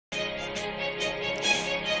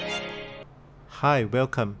Hi,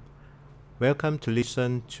 welcome. Welcome to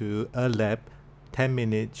listen to Erlab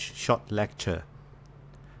 10-minute short lecture.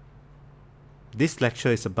 This lecture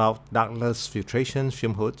is about ductless filtration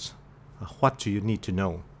fume hoods. What do you need to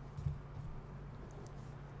know?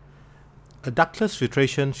 A ductless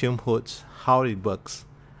filtration fume hood, how it works.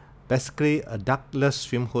 Basically, a ductless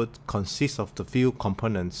fume hood consists of the few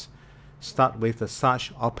components. Start with a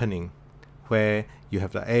sash opening, where you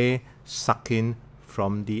have the air sucked in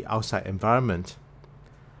from the outside environment.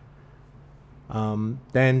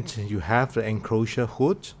 Then you have the enclosure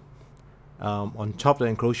hood. On top of the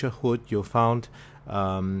enclosure hood, you'll find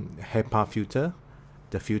HEPA filter,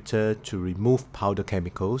 the filter to remove powder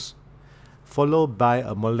chemicals, followed by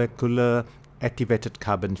a molecular activated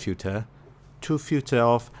carbon filter to filter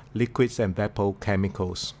off liquids and vapor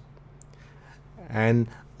chemicals, and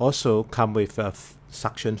also come with a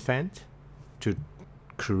suction fan to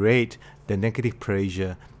create the negative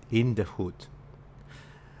pressure in the hood.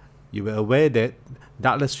 You are aware that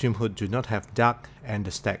ductless fume hoods do not have duct and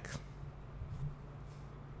the stack.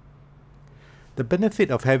 The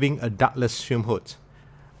benefit of having a ductless fume hood.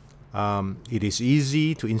 It is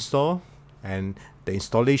easy to install and the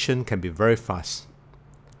installation can be very fast.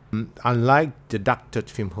 Unlike the ducted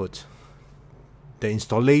fume hood, the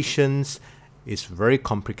installations is very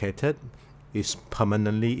complicated. It's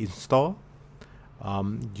permanently installed.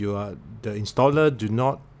 The installer do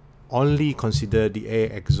not only consider the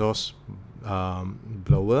air exhaust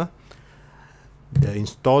blower. The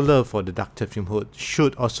installer for the ducted fume hood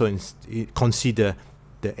should also consider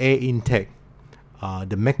the air intake,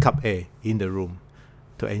 the makeup air in the room,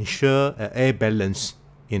 to ensure an air balance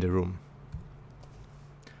in the room.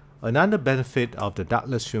 Another benefit of the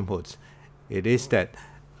ductless fume hoods, it is that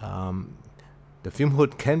the fume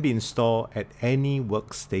hood can be installed at any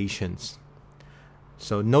workstations.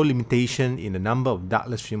 So no limitation in the number of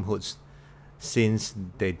ductless fume hoods, since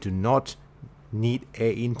they do not need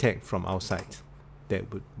air intake from outside.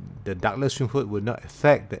 The ductless fume hood will not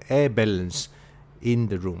affect the air balance in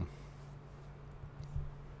the room.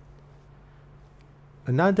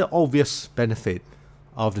 Another obvious benefit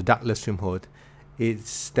of the ductless fume hood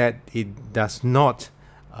is that it does not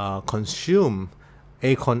consume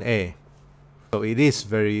aircon air. So it is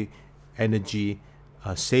very energy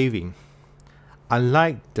saving.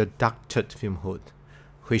 Unlike the ducted fume hood,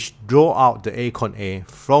 which draw out the aircon air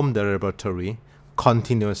from the laboratory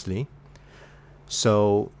continuously,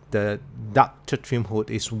 so the ducted fume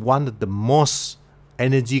hood is one of the most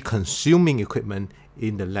energy consuming equipment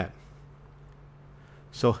in the lab.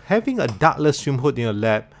 So having a ductless fume hood in your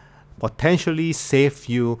lab potentially save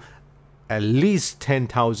you at least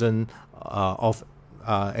 10,000 of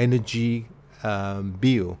energy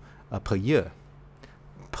bill per year,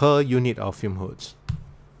 per unit of fume hoods.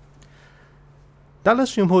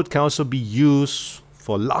 Ductless fume hood can also be used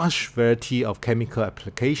for large variety of chemical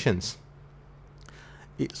applications.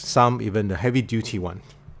 Some even the heavy duty one.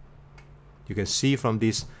 You can see from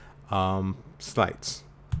these slides.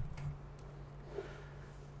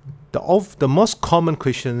 The most common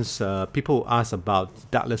questions people ask about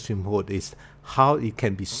ductless fume hood is how it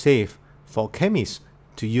can be safe for chemists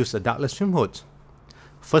to use a ductless fume hood.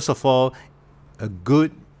 First of all, a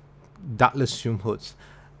good ductless fume hoods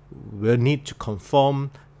will need to conform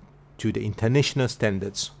to the international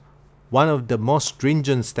standards. One of the most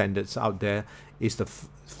stringent standards out there is the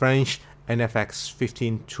French NFX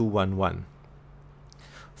 15211,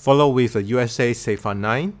 followed with the USA CFR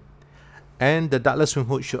 9, and the ductless fume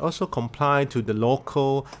hood should also comply to the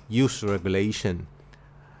local use regulation,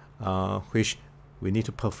 which we need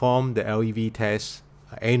to perform the LEV test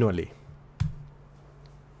annually.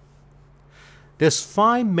 There's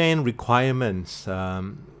 5 main requirements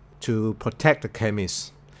to protect the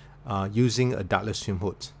chemist using a ductless fume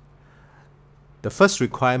hood. The first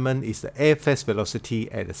requirement is the air phase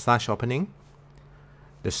velocity at the sash opening.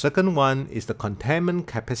 The second one is the containment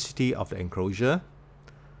capacity of the enclosure.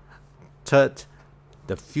 Third,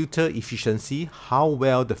 the filter efficiency, how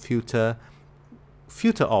well the filter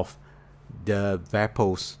off the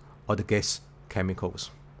vapors or the gas chemicals.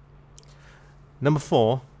 Number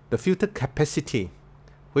 4, the filter capacity,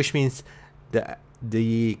 which means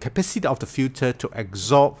the capacity of the filter to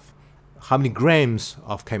absorb how many grams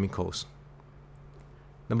of chemicals.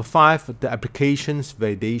 Number 5, the applications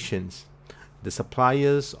validations. The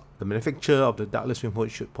suppliers, the manufacturer of the ductless fume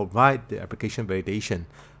hood should provide the application validation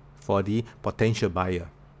for the potential buyer.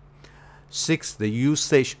 6, the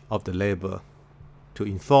usage of the label to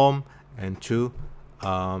inform and to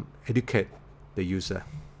educate the user.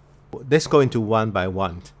 Let's go into one by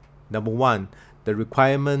one. Number 1, the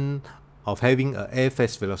requirement of having an air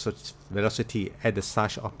phase velocity at the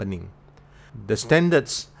sash opening. The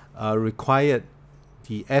standards required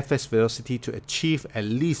the airfast velocity to achieve at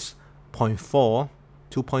least 0.4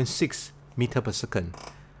 to 0.6 meter per second.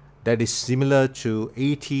 That is similar to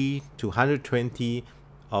 80 to 120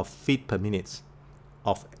 of feet per minute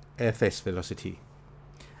of airfast velocity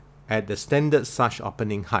at the standard sash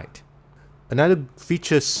opening height. Another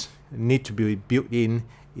features need to be built in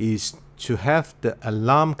is to have the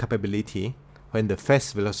alarm capability when the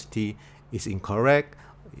fast velocity is incorrect,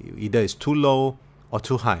 either it's too low or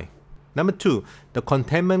too high. Number 2, the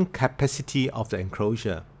containment capacity of the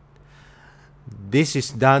enclosure. This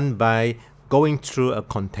is done by going through a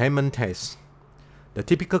containment test. The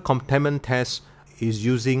typical containment test is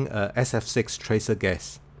using a SF6 tracer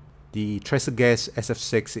gas. The tracer gas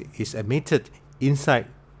SF6 is emitted inside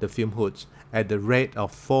the fume hoods at the rate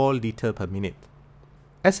of 4 liters per minute.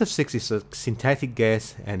 SF6 is a synthetic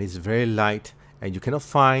gas and is very light, and you cannot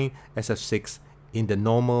find SF6 in the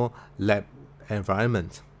normal lab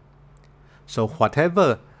environment. So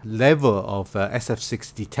whatever level of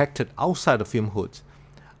SF6 detected outside the fume hood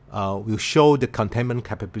will show the containment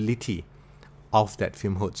capability of that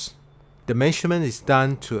fume hoods. The measurement is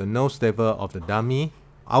done to a nose level of the dummy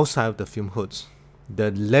outside of the fume hoods.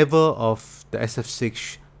 The level of the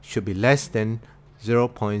SF6 should be less than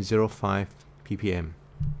 0.05 ppm.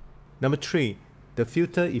 Number 3, the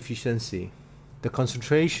filter efficiency. The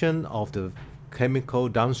concentration of the chemical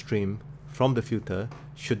downstream from the filter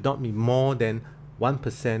should not be more than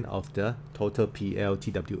 1% of the total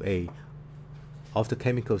PEL-TWA of the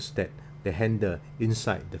chemicals that they handle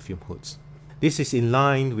inside the fume hoods. This is in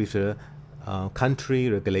line with the country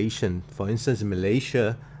regulation. For instance, in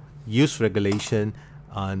Malaysia, use regulation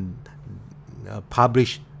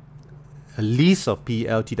publish a list of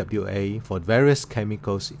PEL-TWA for various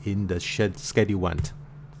chemicals in the Schedule 1.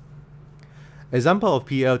 Example of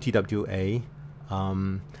PEL-TWA,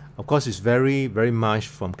 of course, is very much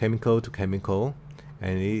from chemical to chemical,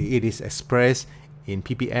 and it is expressed in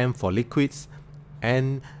ppm for liquids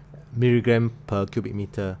and milligram per cubic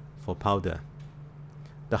meter for powder.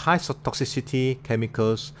 The high toxicity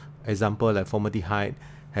chemicals, example like formaldehyde,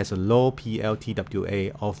 has a low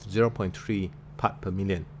PEL-TWA of 0.3 part per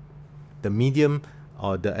million. The medium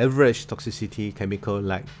or the average toxicity chemical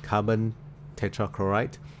like carbon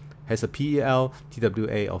tetrachloride has a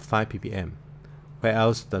PEL-TWA of 5 ppm,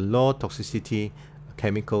 whereas the low toxicity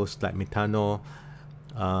chemicals like methanol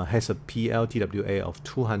has a PEL-TWA of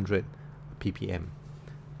 200 ppm.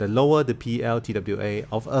 The lower the PEL-TWA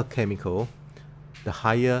of a chemical, the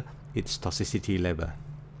higher its toxicity level.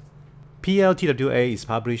 PEL-TWA is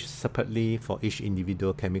published separately for each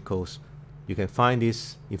individual chemicals. You can find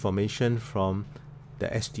this information from the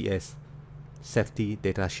SDS safety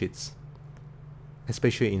data sheets,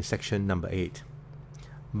 especially in section number 8.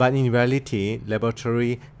 But in reality,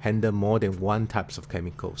 laboratory handle more than one types of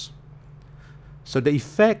chemicals. So the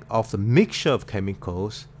effect of the mixture of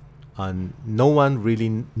chemicals, no one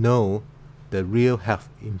really know the real health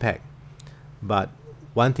impact. But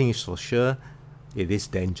one thing is for sure, it is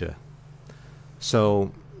danger.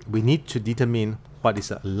 So we need to determine what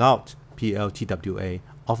is allowed PEL-TWA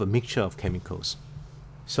of a mixture of chemicals.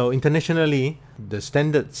 So internationally, the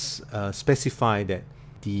standards specify that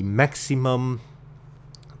the maximum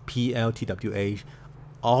PEL-TWA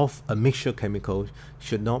of a mixture chemical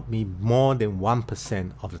should not be more than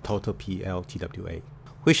 1% of the total PEL-TWA,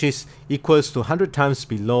 which is equals to 100 times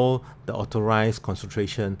below the authorized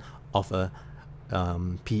concentration of a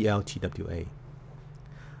PEL-TWA.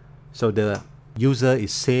 So the user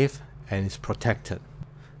is safe and is protected.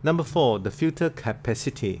 Number 4, the filter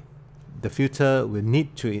capacity. The filter will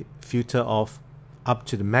need to filter off up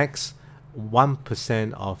to the max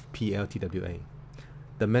 1% of PEL-TWA.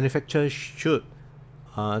 The manufacturer should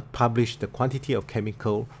publish the quantity of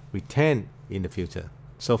chemical retained in the filter.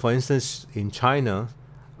 So for instance, in China,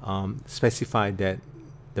 specified that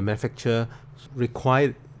the manufacturer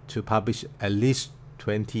required to publish at least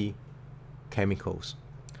 20 chemicals.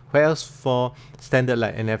 Whereas for standard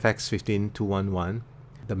like NFX 15211,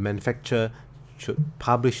 the manufacturer should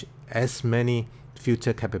publish as many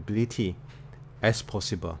filter capability as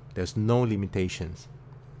possible. There's no limitations.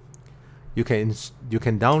 You can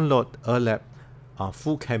download Erlab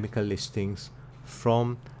full chemical listings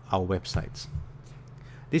from our websites.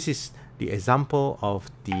 This is the example of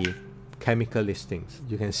the chemical listings.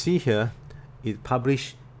 You can see here it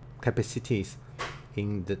published capacities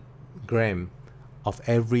in the gram of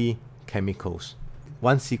every chemicals.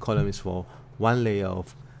 One C column is for one layer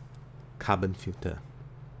of carbon filter.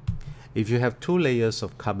 If you have 2 layers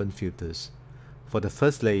of carbon filters, for the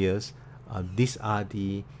first layers, these are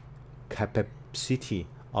the capacity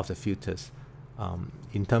of the filters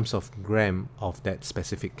in terms of gram of that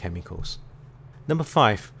specific chemicals. Number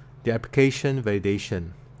 5, the application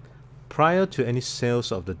validation. Prior to any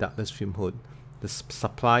sales of the ductless fume hood, the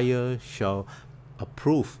supplier shall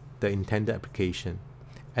approve the intended application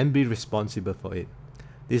and be responsible for it.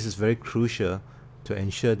 This is very crucial to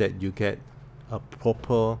ensure that you get a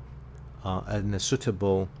proper and a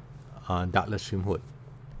suitable ductless fume hood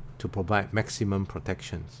to provide maximum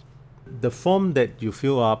protections. The form that you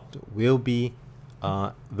fill up will be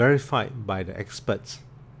verified by the experts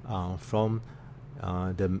from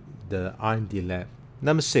the R&D lab.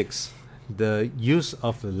 Number 6, the use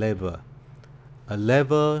of the label. A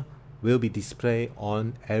label will be displayed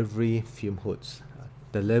on every fume hoods.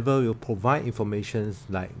 The label will provide information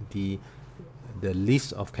like the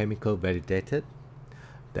list of chemical validated,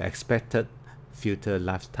 the expected filter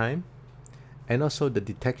lifetime, and also the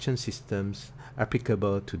detection systems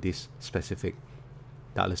applicable to this specific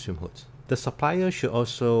ductless fume hoods. The supplier should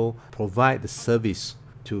also provide the service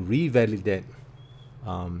to revalidate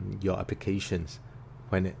your applications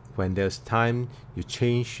when there's time you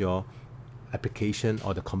change your application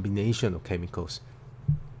or the combination of chemicals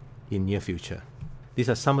in near future. These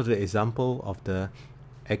are some of the examples of the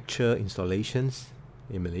actual installations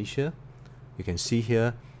in Malaysia. You can see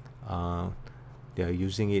here they are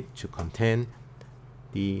using it to contain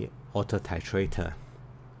the auto titrator.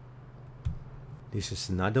 This is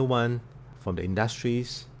another one from the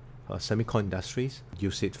industries, semicon industries,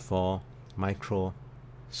 use it for micro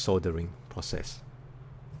soldering process.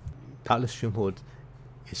 Ductless fume hood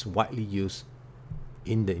is widely used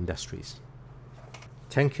in the industries.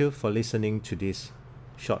 Thank you for listening to this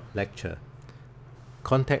short lecture.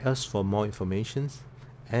 Contact us for more information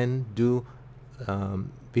and do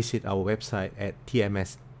visit our website at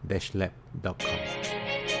tms-lab.com.